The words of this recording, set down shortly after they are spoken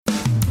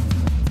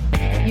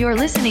You're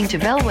listening to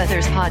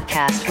Bellwether's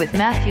podcast with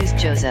Matthews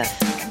Joseph.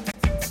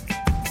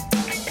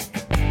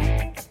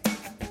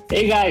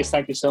 Hey guys,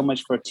 thank you so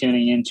much for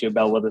tuning in to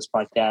Bellwether's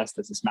podcast.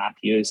 This is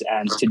Matthews,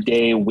 and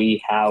today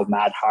we have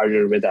Matt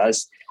Harder with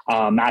us.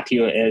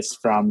 Matthew is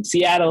from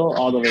Seattle,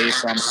 all the way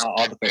from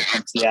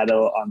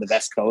Seattle on the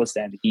West Coast,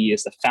 and he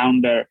is the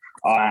founder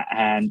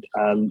and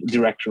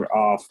director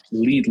of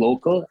Lead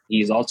Local.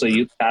 He's also a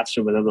youth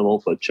pastor within the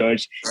local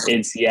church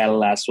in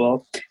Seattle as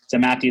well. So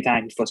Matthew,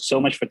 thank you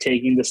so much for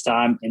taking this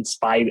time in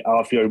spite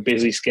of your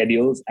busy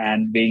schedules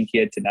and being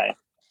here tonight.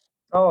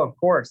 Oh, of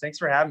course. Thanks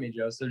for having me,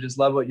 Joseph. Just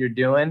love what you're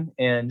doing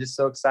and just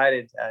so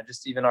excited.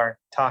 Just even our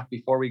talk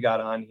before we got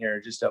on here,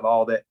 just of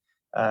all that,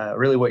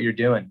 really what you're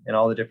doing in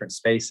all the different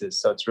spaces.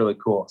 So it's really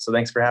cool. So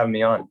thanks for having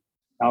me on.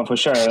 Oh, for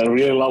sure. I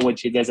really love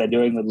what you guys are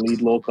doing with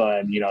Lead Local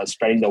and,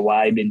 spreading the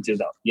vibe into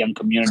the young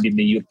community,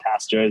 the youth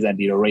pastors and,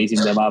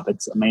 raising them up.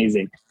 It's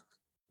amazing.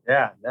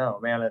 Yeah, no,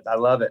 man, I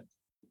love it.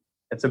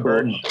 It's a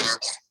burden.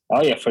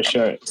 Oh, yeah, for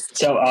sure.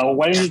 So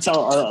why don't you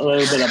tell a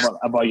little bit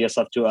about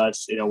yourself to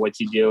us, what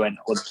you do and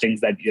what things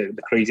the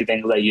crazy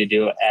things that you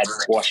do at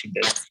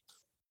Washington.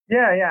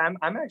 Yeah.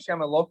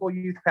 I'm a local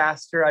youth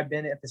pastor. I've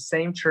been at the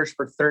same church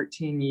for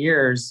 13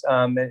 years.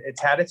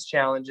 It's had its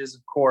challenges,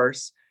 of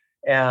course,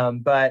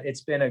 but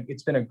it's been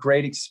a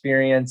great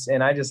experience.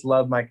 And I just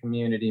love my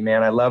community,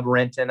 man. I love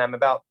Renton. I'm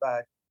about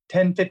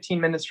 10, 15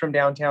 minutes from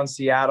downtown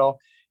Seattle.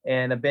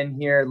 And I've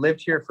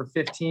lived here for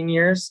 15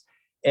 years.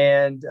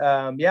 And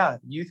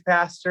youth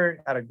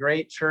pastor at a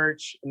great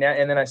church. And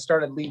then I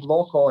started Lead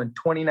Local in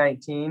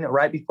 2019,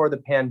 right before the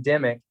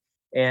pandemic.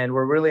 And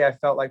I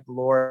felt like the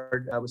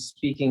Lord was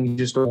speaking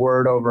just a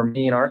word over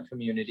me and our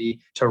community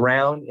to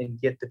round and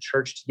get the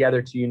church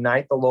together to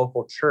unite the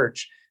local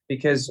church.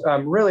 Because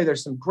really,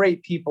 there's some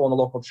great people in the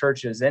local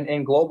churches and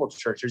in global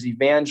churches,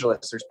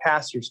 evangelists, there's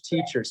pastors,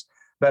 teachers.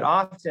 But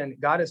often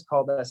God has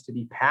called us to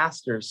be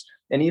pastors,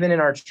 and even in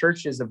our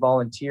churches of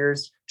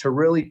volunteers to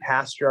really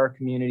pastor our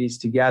communities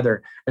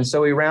together. And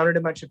so we rounded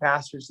a bunch of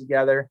pastors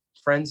together,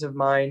 friends of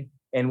mine,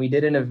 and we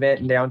did an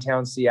event in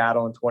downtown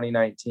Seattle in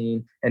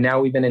 2019. And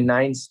now we've been in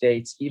 9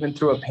 states, even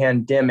through a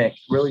pandemic,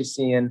 really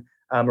seeing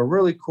a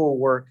really cool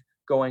work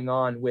going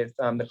on with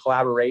the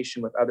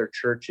collaboration with other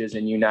churches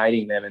and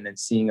uniting them and then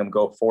seeing them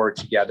go forward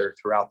together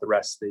throughout the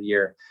rest of the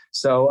year.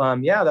 So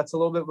that's a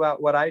little bit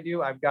about what I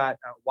do. I've got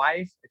a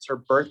wife. It's her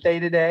birthday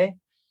today.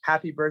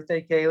 Happy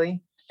birthday,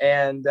 Kaylee.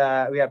 And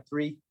we have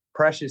 3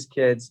 precious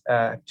kids,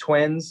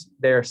 twins.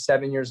 They're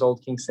 7 years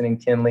old, Kingston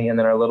and Kinley. And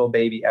then our little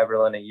baby,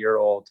 Everlyn, a year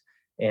old.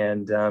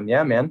 And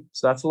man,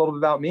 so that's a little bit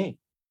about me.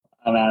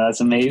 Oh, man, that's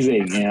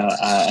amazing.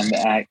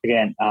 I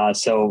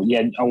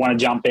want to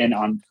jump in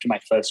on to my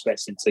first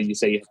question. So you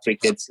say you have 3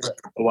 kids,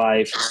 a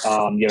wife,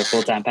 you're a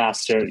full-time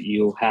pastor,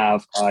 you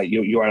have,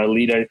 you are a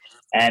leader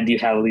and you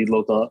have a Lead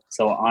Local.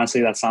 So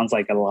honestly, that sounds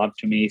like a lot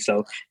to me.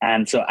 So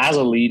as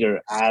a leader,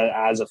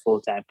 as a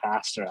full-time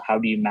pastor, how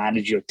do you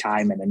manage your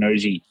time and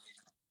energy?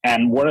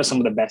 And what are some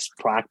of the best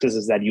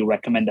practices that you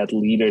recommend that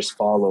leaders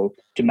follow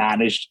to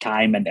manage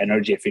time and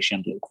energy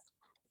efficiently?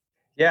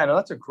 Yeah, no,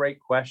 that's a great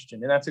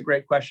question. And that's a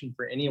great question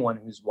for anyone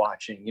who's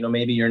watching.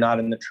 Maybe you're not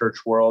in the church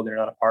world, you're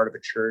not a part of a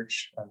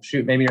church.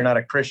 Maybe you're not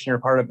a Christian or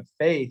part of a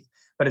faith,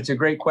 but it's a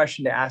great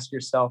question to ask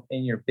yourself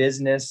in your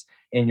business,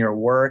 in your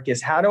work,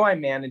 is how do I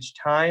manage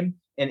time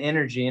and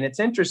energy? And it's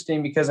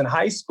interesting because in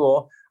high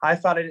school, I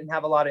thought I didn't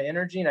have a lot of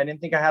energy and I didn't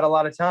think I had a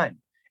lot of time.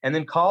 And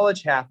then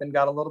college happened,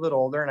 got a little bit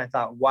older, and I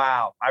thought,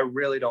 wow, I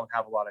really don't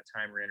have a lot of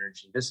time or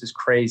energy. This is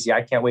crazy.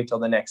 I can't wait till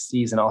the next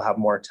season. I'll have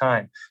more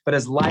time. But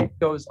as life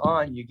goes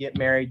on, you get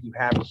married, you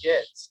have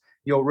kids,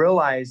 you'll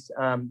realize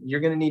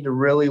you're going to need to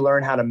really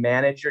learn how to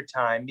manage your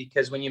time,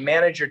 because when you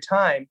manage your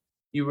time,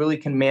 you really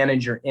can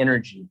manage your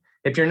energy.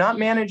 If you're not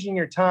managing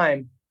your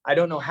time, I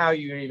don't know how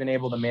you're even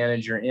able to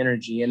manage your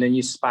energy, and then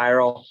you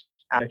spiral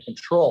out of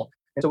control.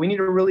 And so we need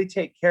to really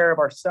take care of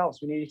ourselves.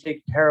 We need to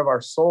take care of our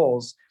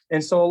souls.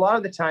 And so a lot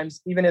of the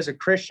times, even as a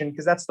Christian,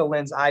 because that's the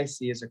lens I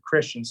see as a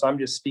Christian, so I'm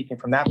just speaking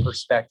from that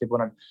perspective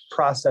when I'm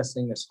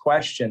processing this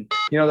question.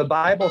 The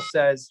Bible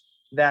says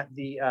that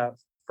the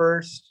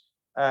first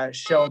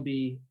shall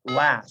be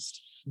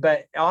last.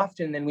 But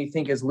often then we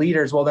think as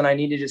leaders, well, then I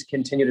need to just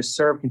continue to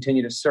serve,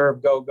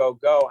 go, go,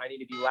 go. I need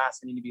to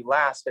be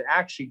last. But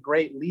actually,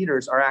 great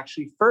leaders are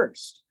actually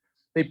first.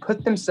 They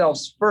put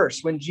themselves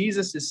first. When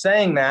Jesus is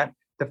saying that,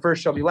 the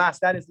first shall be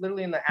last, that is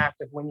literally in the act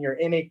of when you're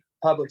in a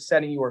public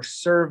setting, you are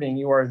serving,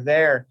 you are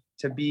there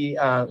to be,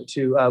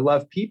 to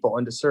love people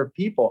and to serve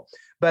people.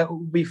 But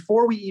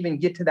before we even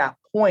get to that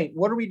point,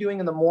 what are we doing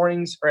in the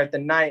mornings or at the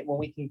night when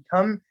we can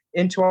come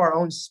into our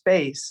own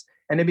space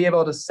and to be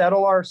able to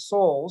settle our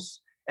souls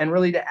and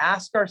really to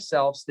ask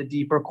ourselves the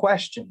deeper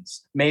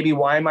questions? Maybe,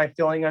 why am I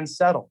feeling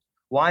unsettled?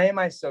 Why am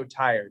I so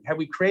tired? Have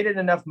we created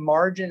enough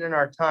margin in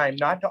our time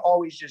not to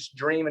always just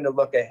dream and to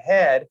look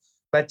ahead,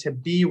 but to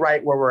be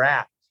right where we're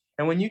at?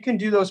 And when you can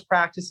do those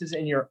practices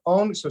in your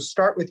own, so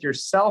start with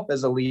yourself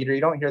as a leader.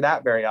 You don't hear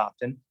that very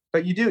often.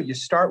 But you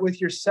start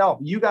with yourself.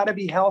 You got to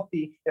be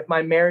healthy if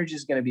my marriage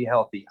is going to be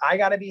healthy. I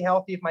got to be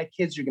healthy if my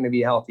kids are going to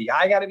be healthy.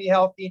 I got to be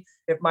healthy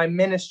if my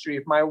ministry,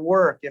 if my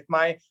work, if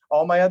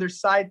all my other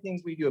side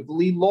things we do, if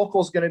Lead Local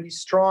is going to be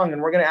strong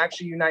and we're going to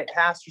actually unite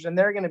pastors and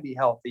they're going to be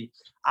healthy.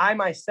 I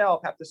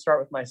myself have to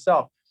start with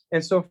myself.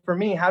 And so for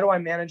me, how do I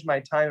manage my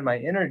time and my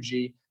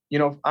energy?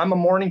 I'm a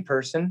morning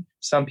person.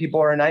 Some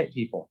people are night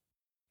people.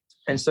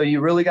 And so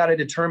you really got to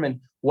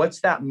determine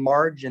what's that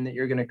margin that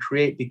you're going to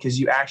create, because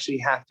you actually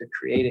have to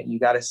create it and you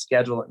got to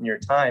schedule it in your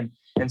time.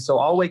 And so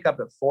I'll wake up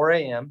at 4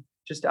 a.m.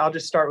 I'll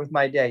just start with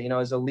my day.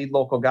 As a Lead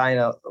Local guy and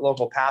a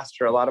local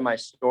pastor, a lot of my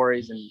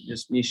stories and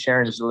just me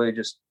sharing is really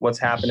just what's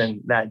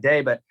happening that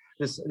day. But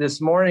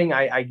this morning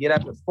I get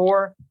up at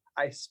 4.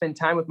 I spend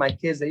time with my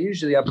kids. They're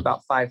usually up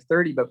about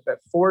 5:30, but at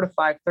 4 to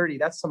 5:30,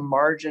 that's some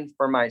margin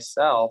for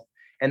myself.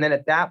 And then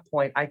at that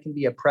point, I can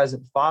be a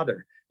present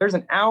father. There's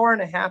an hour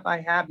and a half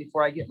I have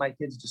before I get my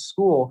kids to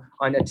school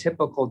on a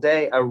typical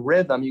day, a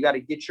rhythm. You got to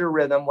get your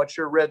rhythm. What's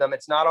your rhythm?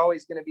 It's not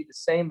always going to be the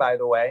same, by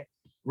the way.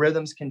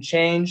 Rhythms can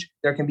change.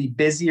 There can be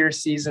busier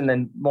seasons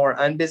and more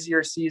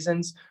unbusier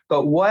seasons.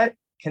 But what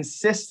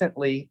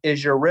consistently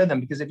is your rhythm?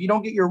 Because if you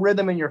don't get your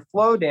rhythm and your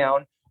flow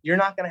down, you're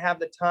not going to have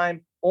the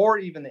time or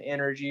even the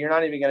energy. You're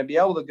not even going to be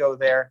able to go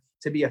there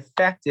to be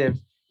effective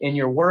in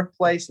your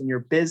workplace, in your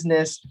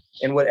business,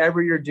 and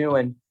whatever you're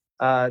doing.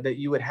 That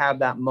you would have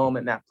that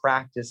moment, that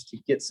practice to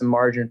get some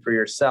margin for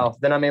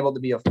yourself. Then I'm able to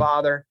be a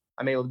father.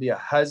 I'm able to be a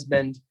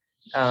husband.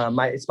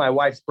 It's my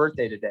wife's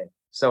birthday today.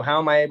 So how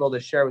am I able to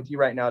share with you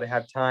right now to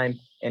have time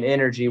and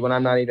energy when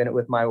I'm not even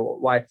with my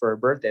wife for her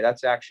birthday?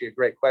 That's actually a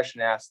great question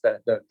to ask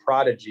the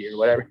prodigy or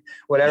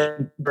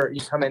whatever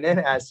you're coming in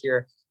as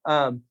here.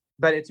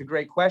 But it's a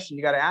great question.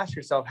 You got to ask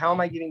yourself, how am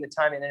I giving the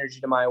time and energy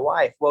to my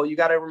wife? Well, you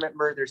got to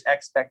remember there's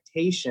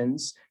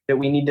expectations that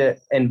we need to,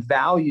 and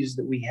values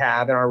that we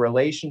have in our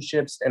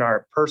relationships, in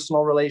our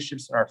personal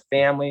relationships, in our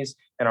families,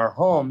 and our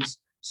homes.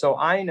 So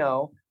I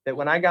know that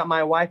when I got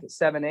my wife at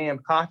 7 a.m.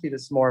 coffee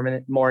this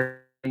morning,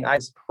 I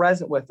was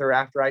present with her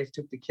after I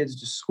took the kids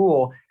to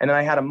school. And then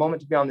I had a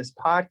moment to be on this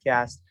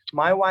podcast.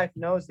 My wife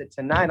knows that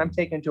tonight I'm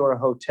taking her to her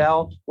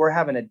hotel. We're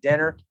having a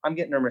dinner. I'm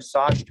getting her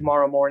massage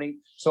tomorrow morning.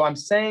 So I'm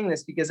saying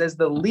this because as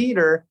the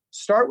leader,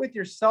 start with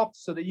yourself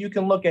so that you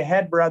can look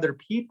ahead for other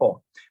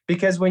people.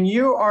 Because when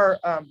you are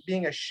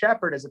being a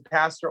shepherd as a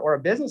pastor or a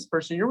business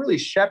person, you're really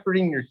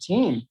shepherding your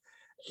team.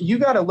 You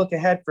got to look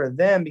ahead for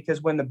them,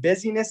 because when the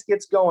busyness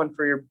gets going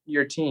for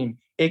your team,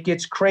 it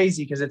gets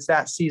crazy because it's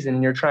that season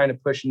and you're trying to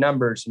push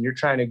numbers and you're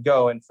trying to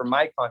go. And for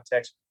my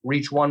context,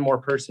 reach one more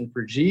person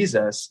for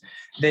Jesus.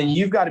 Then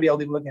you've got to be able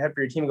to look ahead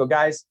for your team and go,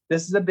 guys,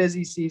 this is a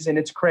busy season.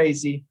 It's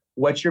crazy.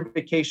 What's your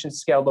vacation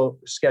schedule?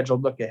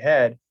 Look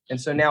ahead. And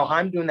so now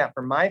I'm doing that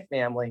for my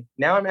family.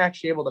 Now I'm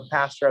actually able to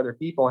pastor other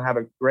people and have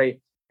a great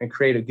and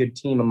create a good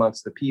team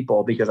amongst the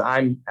people because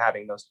I'm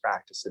having those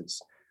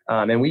practices.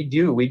 And we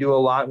do a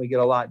lot. We get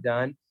a lot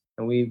done.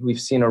 And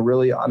we've seen a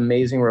really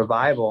amazing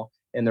revival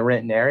in the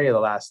Renton area the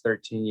last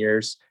 13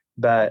 years.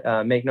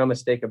 But make no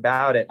mistake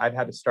about it, I've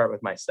had to start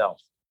with myself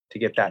to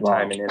get that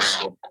time and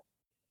energy.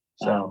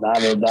 So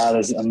that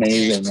is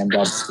amazing. And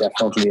that's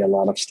definitely a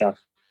lot of stuff.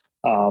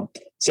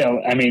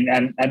 So, I mean,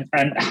 and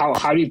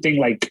how do you think,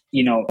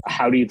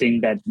 how do you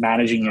think that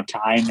managing your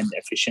time and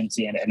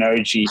efficiency and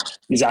energy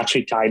is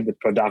actually tied with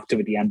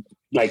productivity? And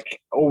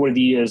over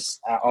the years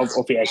of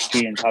your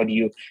experience, how do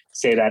you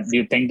say that? Do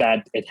you think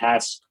that it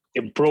has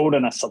improved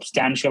in a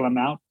substantial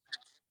amount?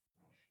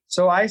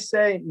 So I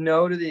say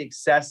no to the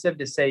excessive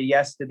to say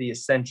yes to the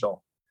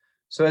essential.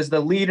 So as the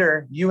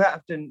leader, you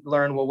have to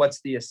learn, well, what's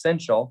the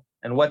essential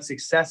and what's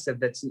excessive?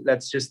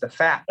 That's just the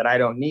fat that I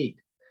don't need.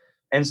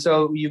 And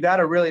so you got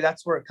to really,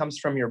 that's where it comes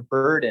from. Your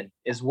burden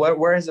is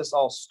where has this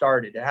all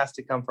started? It has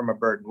to come from a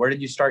burden. Where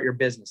did you start your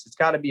business? It's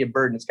got to be a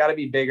burden. It's got to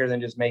be bigger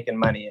than just making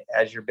money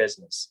as your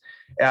business.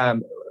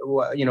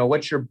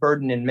 What's your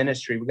burden in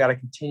ministry? We got to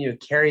continue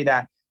to carry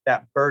that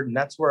burden.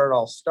 That's where it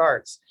all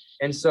starts.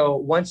 And so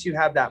once you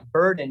have that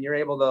burden, you're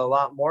able to a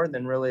lot more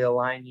than really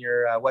align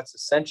your what's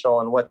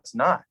essential and what's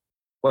not,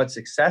 what's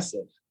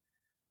excessive.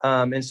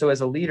 And so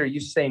as a leader,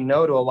 you say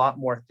no to a lot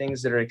more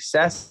things that are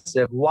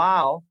excessive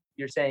while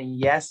you're saying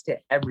yes to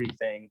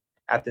everything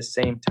at the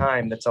same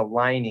time that's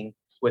aligning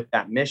with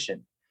that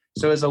mission.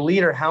 So as a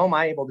leader, how am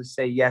I able to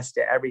say yes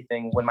to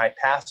everything when my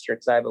pastor,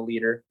 because I have a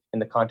leader in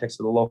the context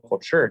of the local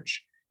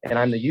church, and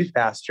I'm the youth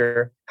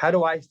pastor,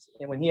 and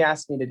when he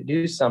asks me to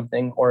do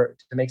something or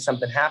to make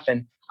something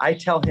happen, I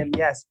tell him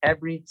yes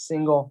every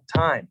single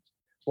time.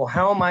 Well,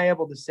 how am I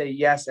able to say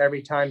yes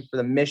every time for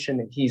the mission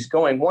that he's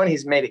going? One,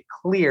 he's made it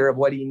clear of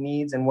what he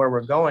needs and where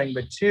we're going.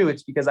 But two,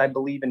 it's because I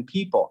believe in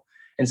people.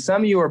 And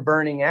some of you are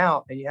burning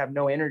out and you have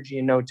no energy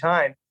and no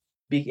time.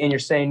 And you're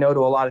saying no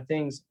to a lot of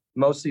things,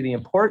 mostly the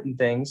important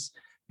things,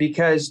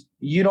 because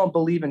you don't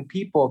believe in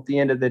people at the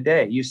end of the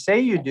day. You say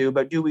you do,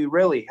 but do we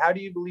really? How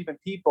do you believe in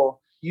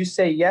people? You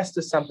say yes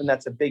to something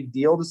that's a big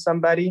deal to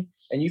somebody,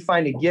 and you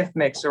find a gift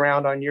mix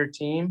around on your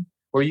team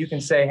where you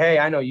can say, hey,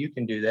 I know you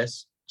can do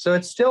this. So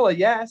it's still a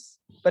yes,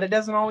 but it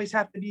doesn't always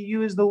have to be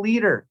you as the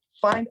leader.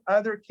 find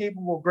other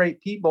capable,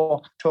 great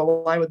people to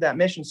align with that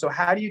mission. So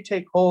how do you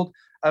take hold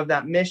of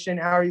that mission?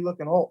 How are you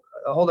looking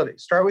hold of it?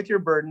 Start with your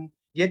burden,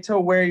 get to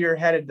where you're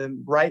headed, the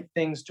right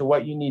things to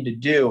what you need to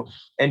do.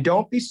 And I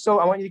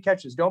want you to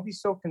catch this. Don't be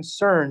so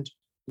concerned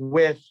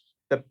with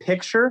the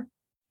picture,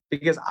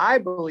 because I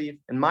believe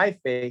in my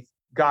faith,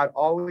 God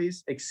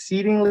always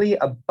exceedingly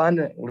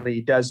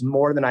abundantly does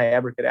more than I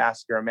ever could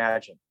ask or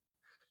imagine.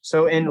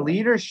 So in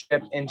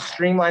leadership and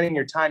streamlining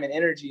your time and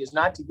energy is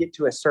not to get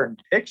to a certain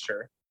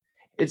picture.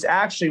 It's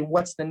actually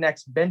what's the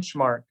next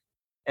benchmark.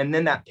 And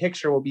then that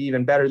picture will be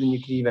even better than you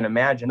could even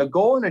imagine. The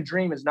goal in a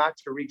dream is not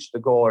to reach the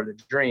goal or the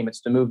dream.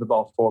 It's to move the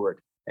ball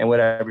forward and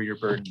whatever your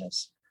burden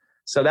is.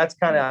 So that's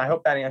I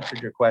hope that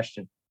answered your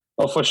question.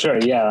 Oh, for sure.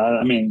 Yeah.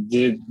 I mean,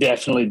 you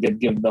definitely did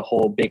give the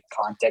whole big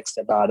context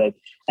about it.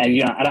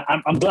 And,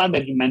 I'm glad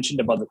that you mentioned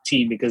about the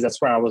team, because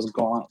that's where I was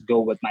going to go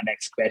with my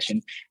next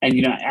question. And,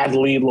 at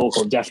Lead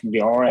Local,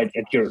 definitely, or at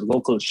your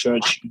local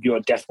church, you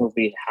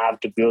definitely have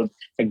to build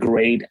a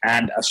great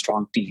and a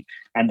strong team.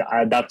 And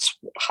that's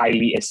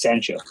highly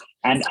essential.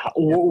 And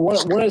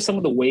what are some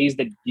of the ways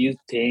that you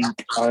think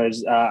are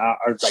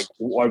like,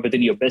 or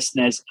within your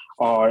business,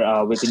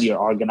 or within your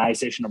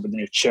organization, or within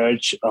your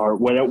church, or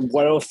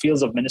whatever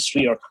fields of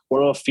ministry, or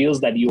whatever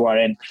fields that you are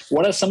in,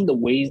 what are some of the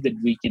ways that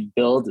we can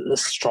build a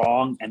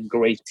strong and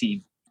great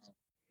team?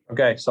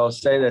 Okay, so I'll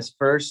say this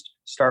first,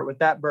 start with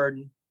that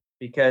burden,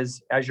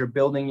 because as you're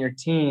building your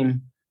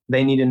team,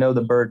 they need to know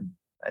the burden.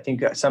 I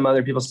think some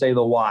other people say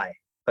the why,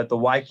 but the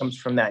why comes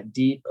from that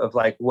deep of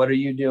like, what are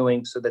you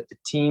doing, so that the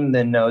team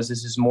then knows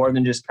this is more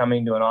than just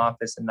coming to an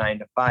office and 9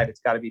 to 5. It's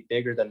got to be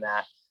bigger than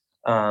that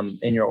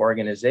in your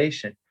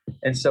organization.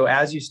 And so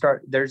as you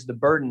start, there's the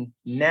burden.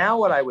 Now,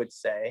 what I would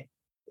say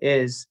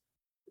is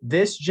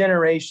this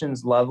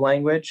generation's love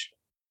language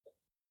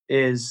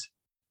is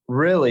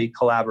really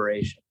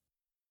collaboration.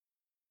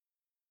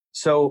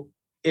 So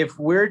if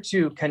we're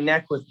to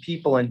connect with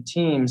people and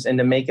teams and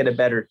to make it a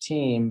better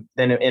team,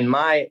 then in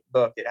my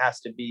book, it has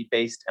to be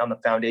based on the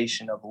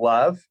foundation of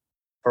love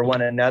for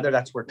one another.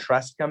 That's where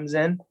trust comes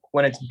in.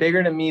 When it's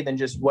bigger to me than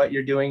just what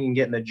you're doing and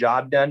getting the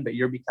job done, but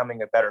you're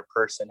becoming a better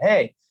person.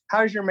 Hey,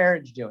 how's your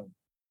marriage doing?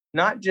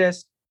 Not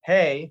just,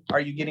 hey,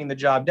 are you getting the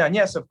job done?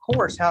 Yes, of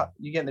course, how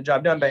you getting the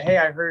job done? But hey,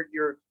 I heard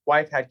your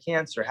wife had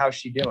cancer. How's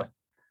she doing?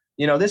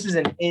 This is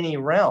in any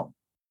realm.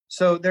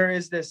 So there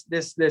is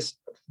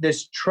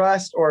this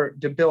trust, or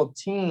to build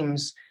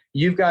teams,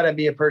 you've got to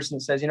be a person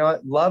that says,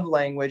 love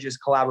language is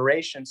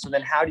collaboration. So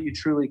then how do you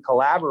truly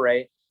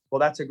collaborate? Well,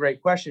 that's a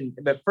great question.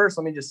 But first,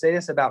 let me just say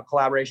this about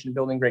collaboration and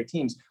building great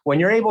teams. When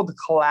you're able to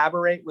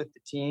collaborate with the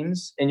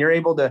teams and you're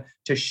able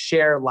to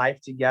share life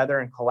together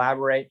and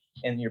collaborate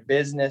in your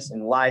business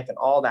and life and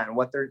all that and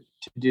what they're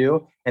to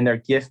do and their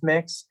gift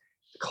mix,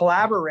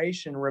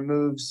 collaboration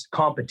removes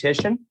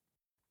competition.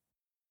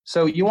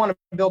 So you want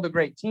to build a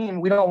great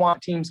team. We don't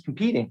want teams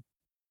competing.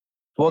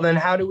 Well, then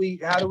how do we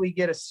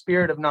get a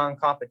spirit of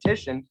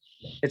non-competition?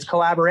 It's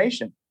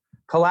collaboration.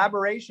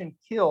 Collaboration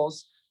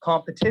kills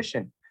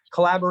competition.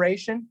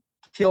 Collaboration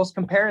kills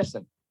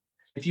comparison.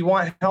 If you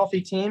want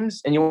healthy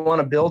teams and you want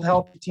to build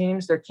healthy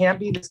teams, there can't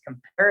be this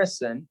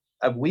comparison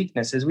of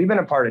weaknesses. We've been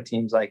a part of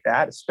teams like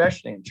that,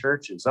 especially in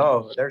churches.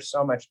 Oh, they're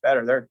so much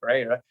better. They're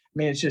great. I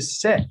mean, it's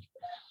just sick.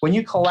 When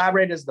you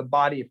collaborate as the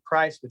body of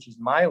Christ, which is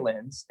my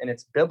lens, and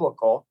it's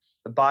biblical,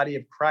 the body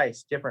of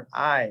Christ, different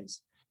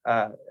eyes,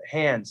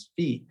 hands,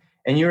 feet,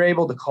 and you're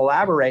able to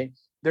collaborate,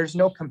 there's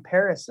no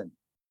comparison.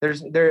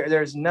 There's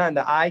none.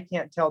 The eye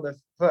can't tell the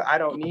foot, I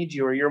don't need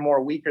you, or you're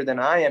more weaker than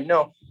I am.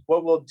 No,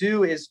 what we'll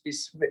do is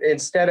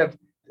instead of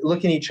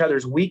looking at each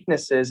other's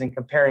weaknesses and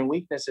comparing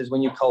weaknesses,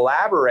 when you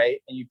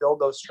collaborate and you build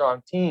those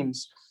strong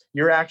teams,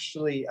 you're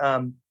actually,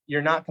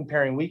 you're not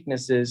comparing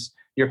weaknesses,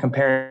 you're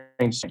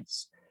comparing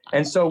strengths.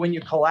 And so when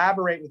you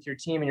collaborate with your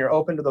team and you're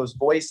open to those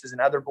voices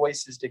and other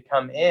voices to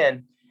come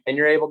in, and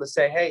you're able to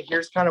say, hey,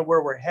 here's kind of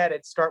where we're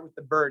headed, start with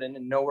the burden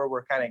and know where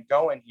we're kind of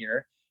going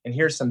here. And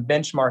here's some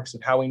benchmarks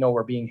of how we know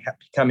we're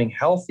becoming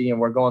healthy and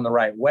we're going the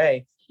right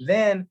way.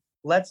 Then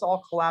let's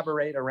all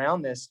collaborate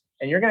around this.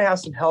 And you're going to have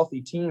some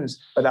healthy teams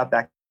without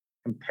that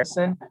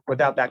comparison,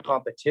 without that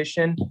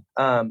competition.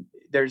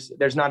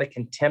 There's not a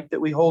contempt that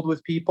we hold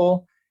with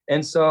people.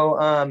 And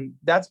so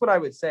that's what I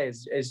would say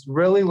is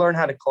really learn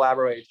how to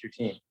collaborate with your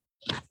team.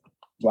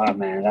 Wow,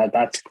 man,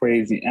 that's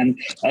crazy. And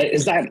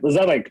is that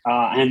like,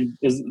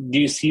 do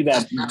you see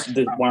that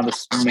one of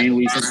the main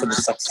reasons for the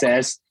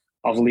success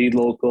of Lead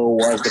Local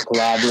was the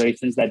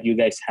collaborations that you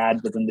guys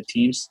had within the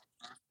teams?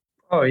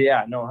 Oh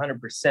yeah, no,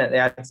 100%.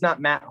 Yeah, it's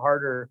not Matt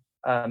Harder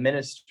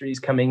Ministries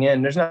coming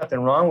in. There's nothing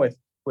wrong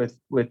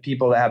with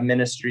people that have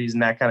ministries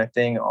and that kind of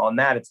thing on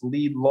that. It's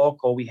Lead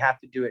Local. We have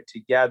to do it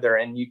together,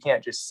 and you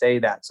can't just say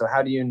that. So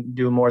how do you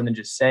do more than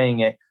just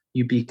saying it?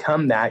 You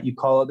become that. You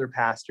call other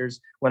pastors.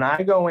 When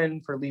I go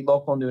in for Lead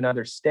Local into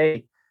another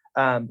state,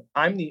 we're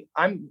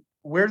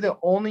the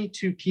only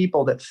two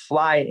people that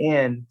fly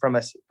in from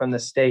the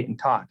state and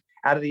talk.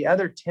 Out of the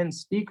other 10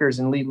 speakers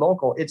in Lead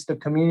Local, it's the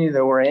community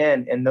that we're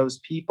in and those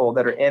people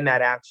that are in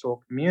that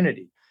actual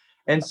community.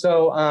 And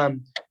so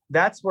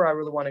that's where I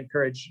really want to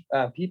encourage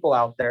people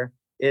out there,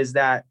 is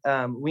that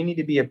we need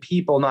to be a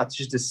people, not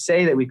just to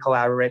say that we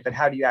collaborate, but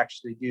how do you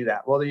actually do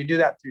that? Well, you do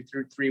that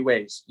through three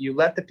ways. You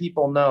let the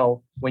people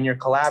know when you're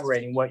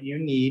collaborating what you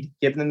need,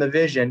 give them the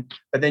vision,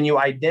 but then you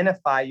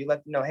identify, you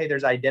let them know, hey,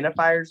 there's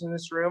identifiers in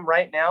this room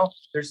right now.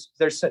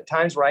 There's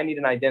times where I need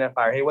an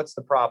identifier. Hey, what's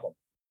the problem?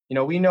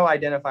 We know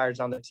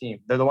identifiers on the team.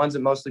 They're the ones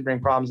that mostly bring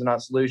problems and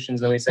not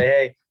solutions. And we say,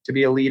 hey, to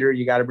be a leader,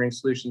 you got to bring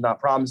solutions, not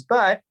problems.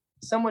 But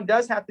someone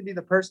does have to be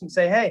the person to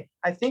say, hey,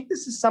 I think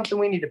this is something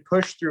we need to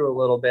push through a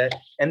little bit.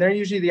 And they're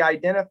usually the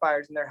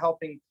identifiers, and they're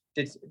helping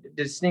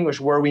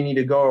distinguish where we need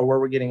to go or where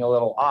we're getting a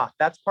little off.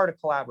 That's part of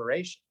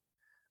collaboration.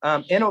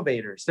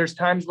 Innovators. There's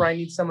times where I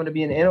need someone to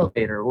be an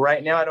innovator.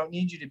 Right now, I don't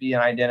need you to be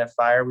an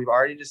identifier. We've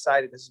already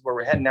decided this is where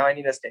we're heading. Now I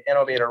need us to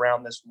innovate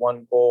around this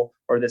one goal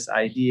or this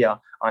idea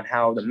on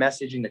how the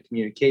messaging, the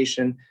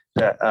communication,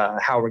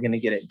 how we're going to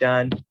get it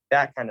done,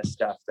 that kind of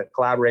stuff, the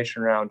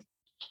collaboration around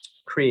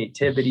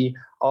creativity,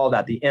 all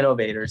that, the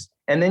innovators.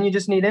 And then you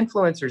just need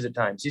influencers at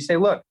times. You say,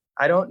 look,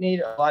 I don't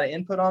need a lot of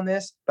input on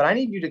this, but I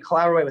need you to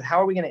collaborate with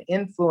how are we going to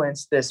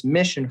influence this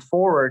mission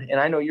forward? And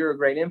I know you're a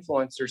great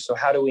influencer, so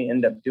how do we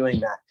end up doing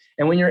that?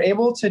 And when you're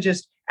able to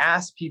just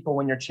ask people,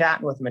 when you're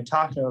chatting with them and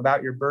talking to them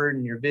about your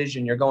burden, your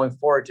vision, you're going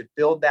forward to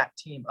build that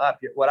team up.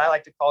 What I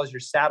like to call is your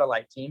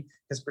satellite team,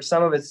 because for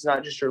some of it's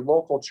not just your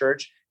local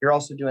church, you're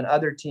also doing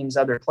other teams,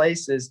 other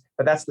places,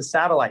 but that's the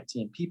satellite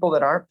team. People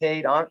that aren't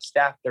paid, aren't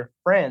staffed, they're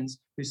friends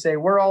who say,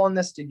 we're all in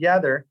this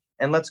together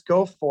and let's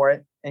go for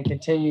it and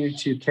continue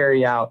to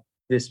carry out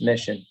this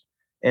mission.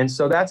 And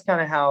so that's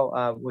kind of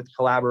how with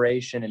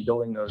collaboration and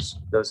building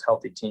those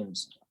healthy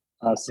teams.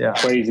 That's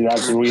crazy.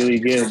 That's really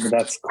good. But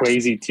that's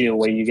crazy too,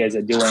 what you guys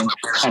are doing,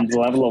 and the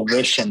level of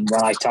vision.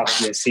 When I talk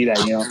to you, I see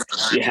that,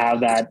 you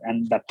have that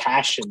and the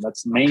passion.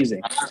 That's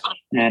amazing.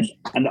 And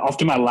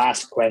after my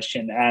last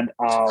question, and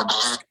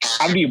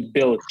how do you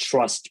build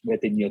trust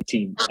within your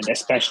team? And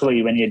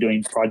especially when you're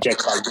doing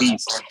projects like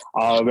these,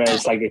 where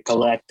it's like a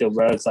collective,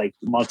 where it's like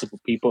multiple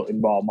people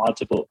involved,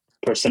 multiple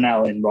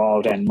personnel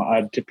involved, and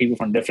people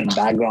from different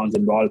backgrounds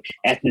involved,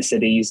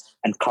 ethnicities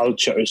and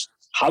cultures.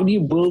 How do you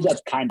build that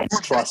kind of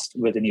trust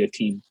within your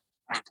team?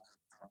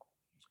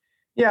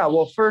 Yeah,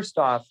 well, first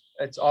off,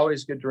 it's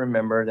always good to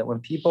remember that when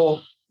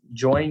people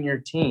join your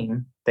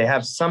team, they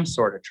have some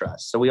sort of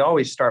trust. So we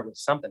always start with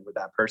something with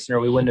that person, or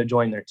we wouldn't have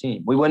joined their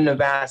team. We wouldn't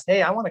have asked,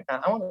 hey, I want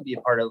to be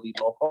a part of Lead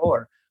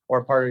Local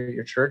or part of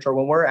your church. Or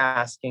when we're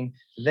asking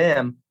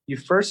them, you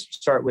first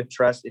start with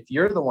trust. If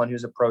you're the one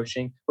who's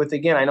approaching with,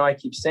 again, I know I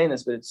keep saying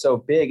this, but it's so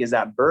big, is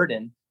that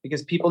burden,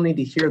 because people need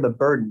to hear the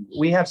burden.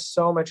 We have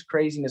so much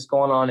craziness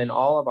going on in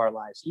all of our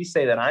lives. We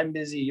say that I'm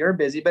busy, you're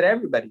busy, but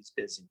everybody's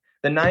busy.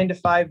 The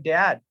 9-to-5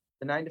 dad,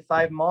 the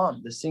 9-to-5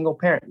 mom, the single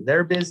parent,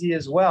 they're busy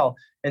as well.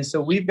 And so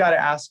we've got to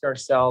ask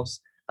ourselves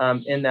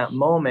in that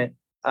moment,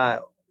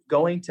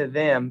 going to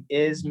them,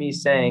 is me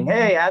saying,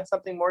 hey, add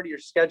something more to your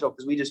schedule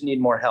because we just need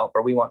more help,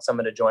 or we want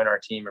someone to join our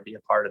team or be a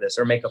part of this,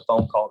 or make a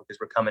phone call because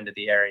we're coming to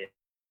the area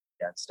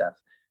and stuff.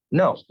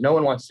 No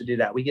one wants to do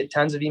that. We get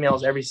tons of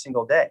emails every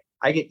single day.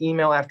 I get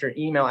email after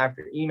email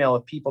after email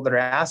of people that are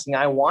asking,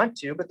 I want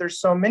to, but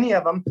there's so many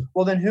of them.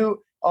 Well, then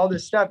all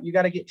this stuff, you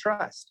got to get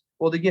trust.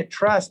 Well, to get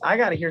trust, I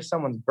got to hear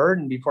someone's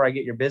burden before I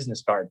get your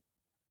business card.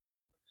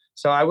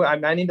 So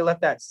I need to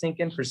let that sink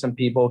in for some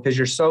people, because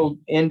you're so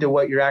into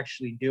what you're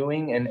actually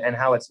doing and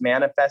how it's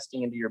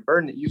manifesting into your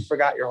burden that you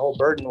forgot your whole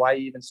burden, why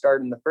you even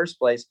started in the first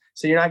place.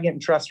 So you're not getting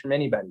trust from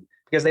anybody,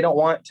 because they don't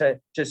want to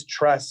just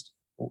trust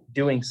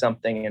doing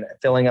something and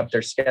filling up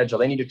their schedule.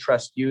 They need to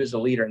trust you as a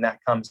leader, and that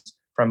comes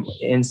from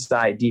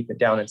inside, deep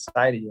down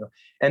inside of you.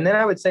 And then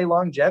I would say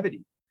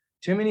longevity.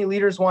 Too many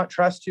leaders want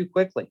trust too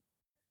quickly.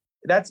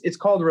 It's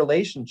called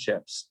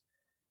relationships.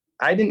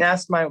 I didn't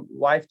ask my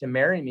wife to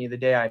marry me the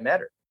day I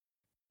met her.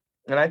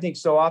 And I think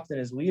so often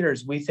as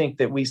leaders, we think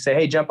that we say,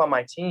 hey, jump on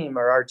my team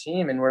or our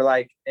team. And we're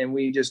like, and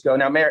we just go,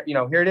 now,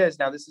 here it is.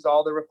 Now, this is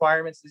all the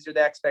requirements. These are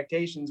the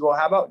expectations. Well,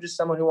 how about just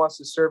someone who wants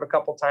to serve a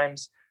couple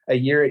times a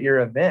year at your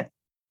event?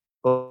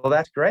 Well,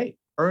 that's great.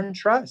 Earn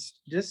trust.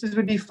 This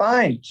would be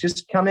fine.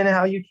 Just come in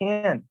how you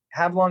can.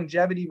 Have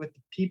longevity with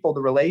the people,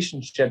 the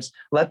relationships.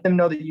 Let them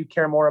know that you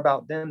care more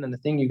about them than the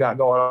thing you got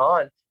going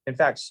on. In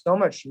fact, so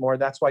much more.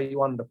 That's why you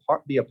want them to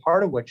be a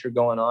part of what you're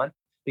going on,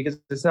 because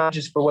it's not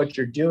just for what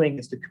you're doing.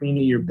 It's the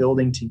community you're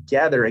building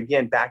together.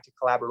 Again, back to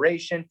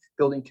collaboration,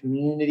 building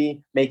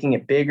community, making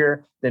it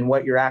bigger than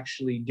what you're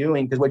actually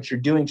doing, because what you're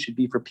doing should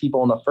be for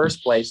people in the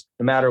first place,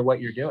 no matter what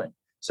you're doing.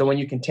 So when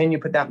you continue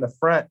to put that in the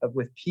front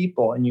with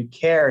people, and you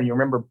care, and you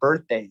remember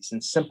birthdays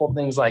and simple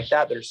things like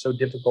that are so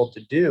difficult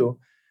to do,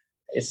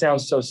 it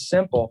sounds so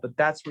simple, but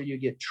that's where you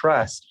get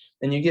trust.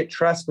 And you get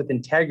trust with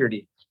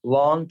integrity,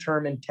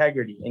 long-term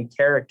integrity and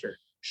character.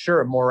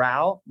 Sure,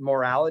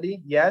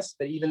 morality, yes,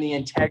 but even the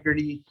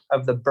integrity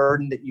of the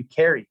burden that you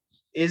carry.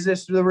 Is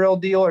this the real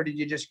deal, or did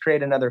you just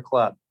create another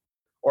club?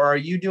 Or are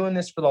you doing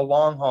this for the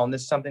long haul, and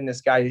this is something this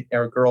guy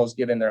or girl is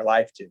giving their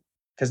life to?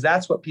 Because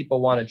that's what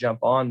people want to jump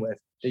on with,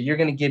 that you're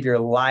going to give your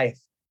life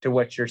to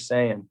what you're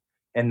saying.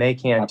 and they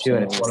can too.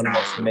 And it's Absolutely. one of the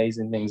most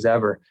amazing things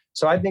ever.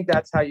 So I think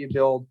that's how you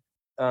build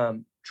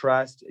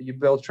trust. You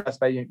build trust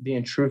by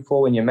being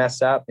truthful when you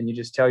mess up, and you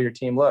just tell your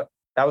team, look,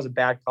 that was a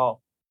bad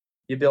call.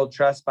 You build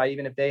trust by,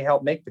 even if they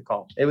help make the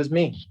call, it was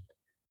me.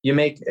 You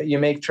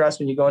make trust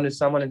when you go into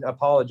someone and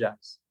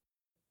apologize,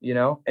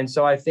 And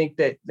so I think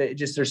that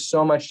just, there's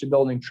so much to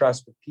building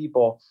trust with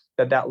people,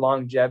 that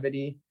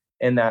longevity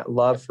and that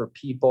love for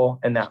people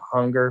and that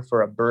hunger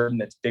for a burden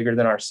that's bigger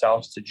than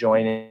ourselves to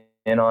join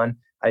in on.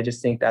 I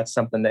just think that's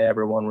something that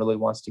everyone really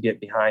wants to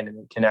get behind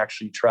and can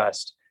actually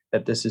trust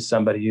that this is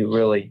somebody who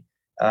really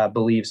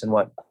believes in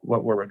where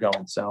we're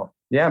going. So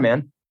yeah,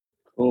 man.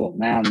 Cool,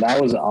 man.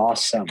 That was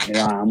awesome.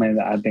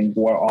 I think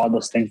all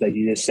those things that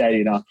you just said,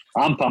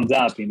 I'm pumped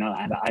up, and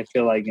I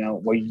feel like,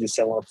 what you just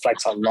said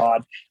reflects a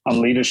lot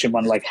on leadership,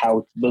 on like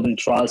how building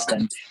trust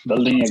and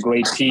building a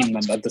great team,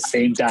 and at the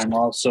same time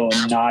also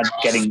not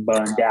getting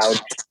burned out,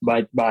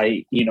 but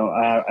by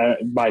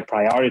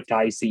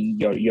prioritizing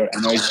your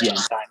energy and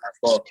time as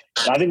well.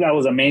 So I think that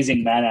was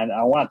amazing, man. And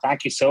I want to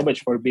thank you so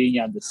much for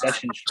being on the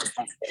session,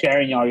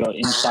 sharing all your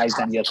insights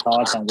and your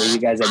thoughts on what you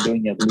guys are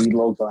doing at Lead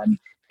Local. And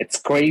it's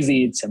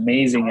crazy. It's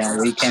amazing. And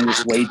we can't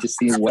just wait to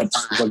see what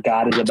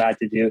God is about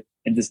to do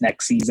in this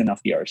next season of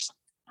yours.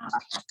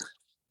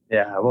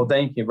 Yeah. Well,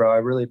 thank you, bro. I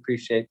really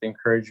appreciate the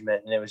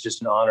encouragement. And it was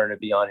just an honor to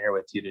be on here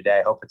with you today.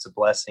 I hope it's a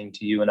blessing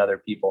to you and other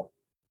people.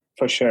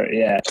 For sure.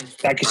 Yeah.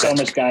 Thank you so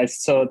much, guys.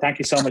 So thank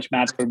you so much,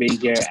 Matt, for being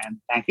here.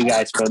 And thank you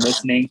guys for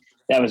listening.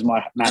 That was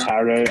Matt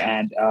Harder,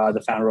 and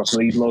the founder of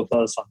Lead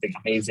Local, something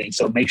amazing.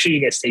 So make sure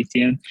you guys stay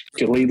tuned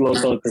to Lead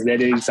Local, because they're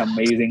doing some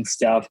amazing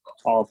stuff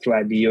all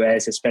throughout the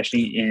US,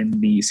 especially in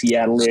the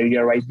Seattle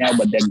area right now,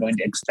 but they're going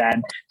to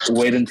expand to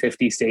within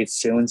 50 states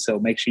soon. So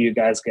make sure you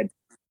guys get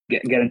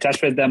in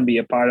touch with them, be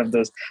a part of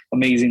those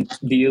amazing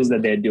deals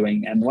that they're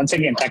doing. And once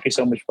again, thank you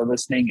so much for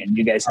listening, and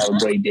you guys have a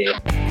great day.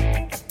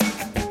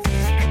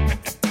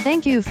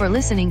 Thank you for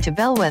listening to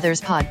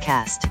Bellwether's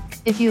podcast.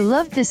 If you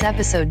loved this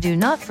episode, do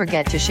not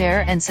forget to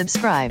share and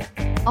subscribe.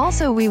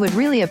 Also, we would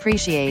really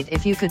appreciate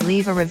if you could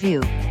leave a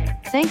review.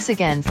 Thanks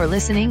again for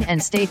listening,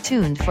 and stay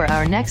tuned for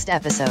our next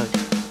episode.